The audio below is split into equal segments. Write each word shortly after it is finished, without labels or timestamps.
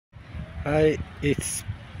Hi, it's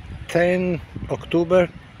 10 October,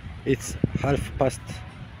 it's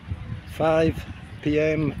 5:30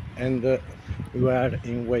 p.m. and we are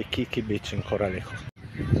in Waikiki Beach in Corralejo.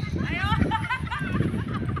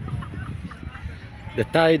 The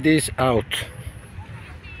tide is out.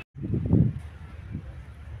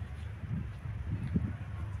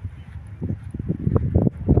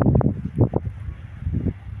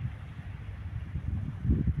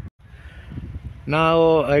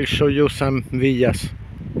 Now I'll show you some villas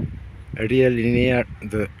really near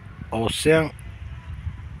the ocean,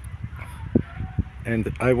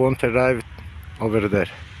 and I won't arrive over there.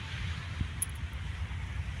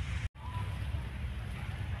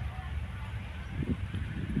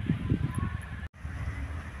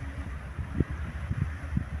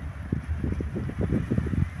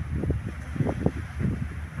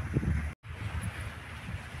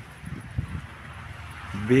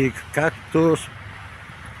 Big cactus.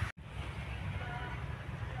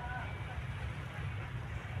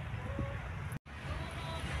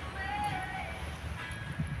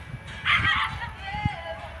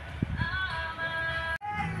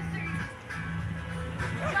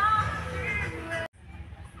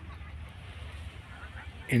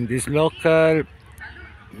 In this local,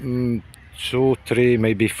 2, 3,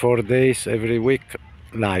 maybe 4 days every week,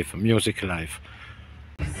 live, music live.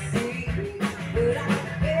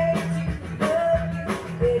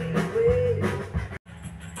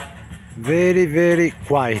 Very, very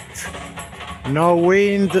quiet. No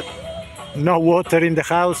wind, no water in the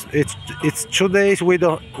house. It's 2 days we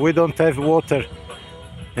don't have water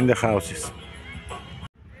in the houses.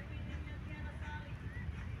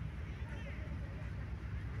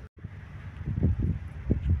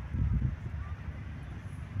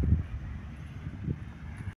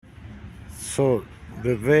 So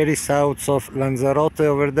the very south of Lanzarote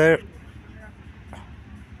over there.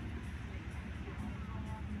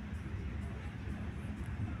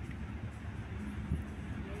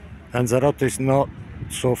 Lanzarote is not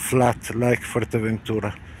so flat like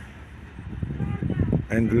Fuerteventura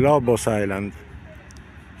and Lobos Island.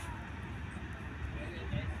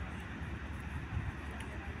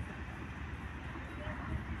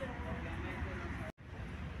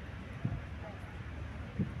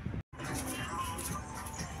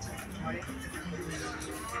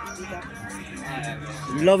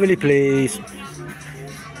 Lovely place.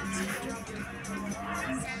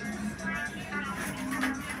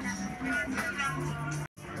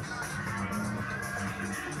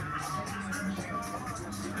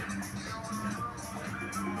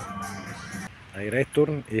 I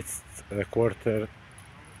return, it's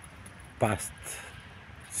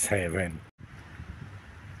 7:15.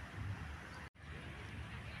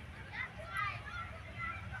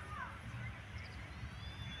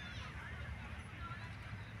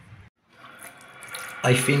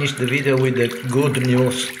 I finished the video with the good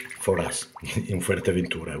news for us in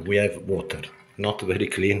Fuerteventura. We have water, not very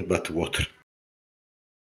clean, but water.